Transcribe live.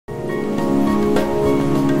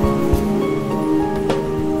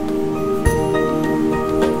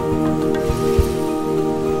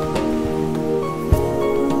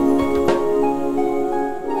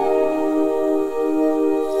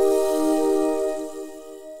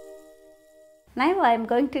Now I am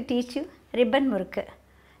going to teach you ribbon murukku,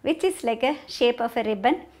 which is like a shape of a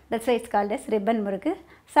ribbon. That's why it's called as ribbon murukku.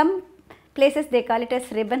 Some places they call it as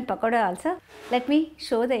ribbon pakoda also. Let me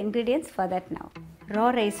show the ingredients for that now. Raw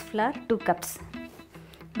rice flour 2 cups.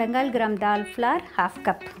 Bengal gram dal flour half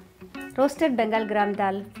cup. Roasted Bengal gram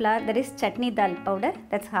dal flour, that is chutney dal powder,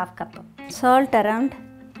 that's half cup. Salt around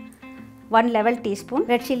 1 level teaspoon.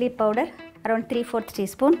 Red chilli powder around 3/4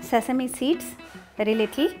 teaspoon. Sesame seeds very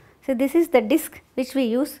little. So this is the disc which we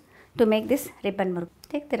use to make this ribbon murukku.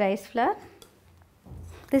 Take the rice flour.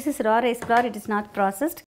 This is raw rice flour, it is not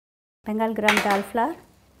processed. Bengal gram dal flour.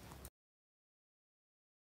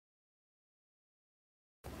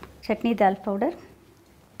 Chutney dal powder.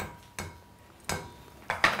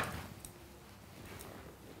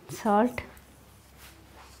 Salt.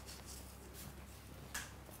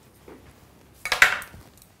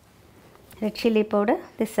 Red chilli powder,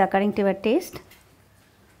 this is according to your taste.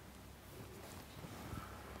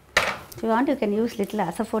 If you want, you can use little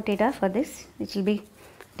asafoetida for this, which will be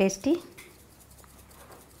tasty.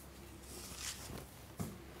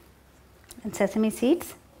 And sesame seeds.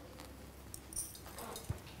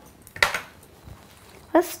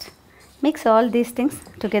 First, mix all these things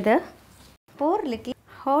together. Pour little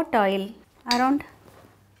hot oil around.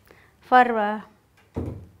 For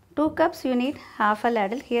 2 cups you need half a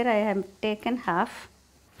ladle. Here I have taken half.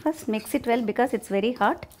 First mix it well because it's very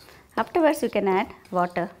hot. Afterwards you can add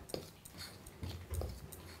water.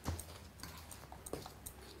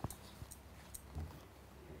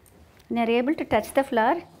 When you are able to touch the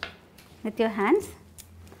flour with your hands,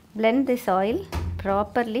 blend this oil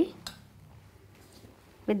properly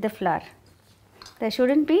with the flour. There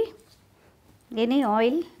shouldn't be any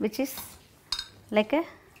oil which is like a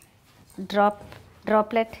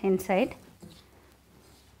droplet inside,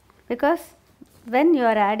 because when you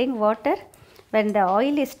are adding water, when the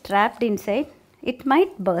oil is trapped inside, it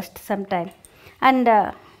might burst sometime. And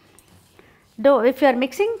if you are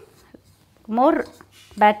mixing more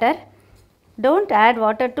batter, don't add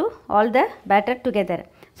water to all the batter together.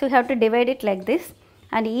 So you have to divide it like this,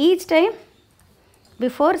 and each time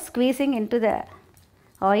before squeezing into the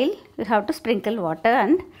oil, you have to sprinkle water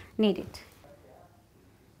and knead it.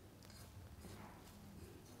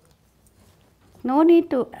 No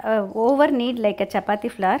need to over knead like a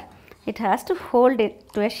chapati flour. It has to hold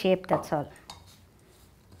it to a shape, that's all.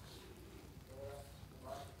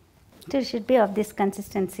 So it should be of this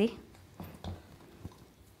consistency,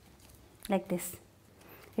 like this.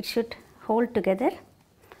 It should hold together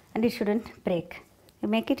and it shouldn't break. You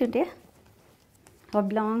make it into a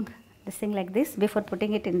oblong this thing like this before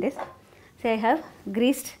putting it in this. So I have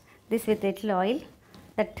greased this with little oil.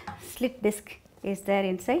 That slit disc is there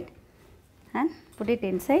inside, and put it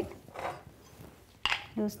inside.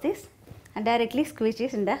 Use this and directly squeeze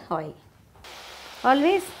it in the oil.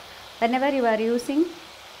 Always whenever you are using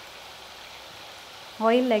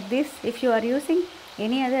oil like this, if you are using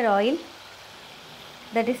any other oil,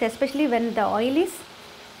 that is especially when the oil is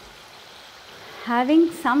having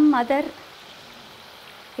some other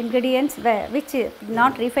ingredients which is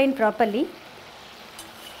not refined properly,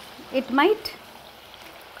 it might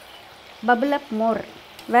bubble up more,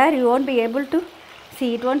 where you won't be able to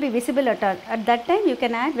see, it won't be visible at all. At that time you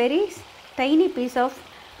can add very tiny piece of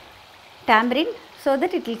tamarind so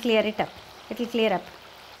that it will clear it up. It will clear up.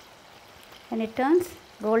 When it turns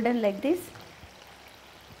golden like this,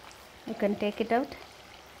 you can take it out.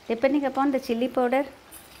 Depending upon the chilli powder,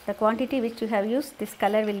 the quantity which you have used, this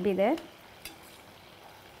color will be there.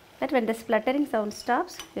 But when the spluttering sound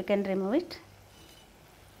stops, you can remove it.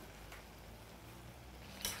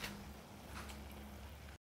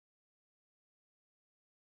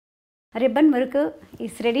 Ribbon murukku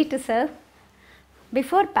is ready to serve.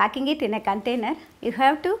 Before packing it in a container, you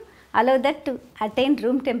have to allow that to attain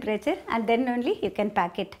room temperature, and then only you can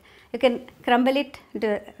pack it. You can crumble it into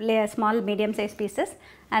small medium size pieces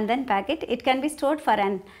and then pack it. It can be stored for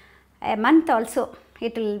a month also.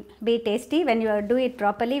 It will be tasty when you do it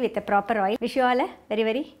properly with a proper oil. Wish you all a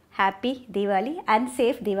very happy Diwali and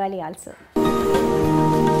safe Diwali also.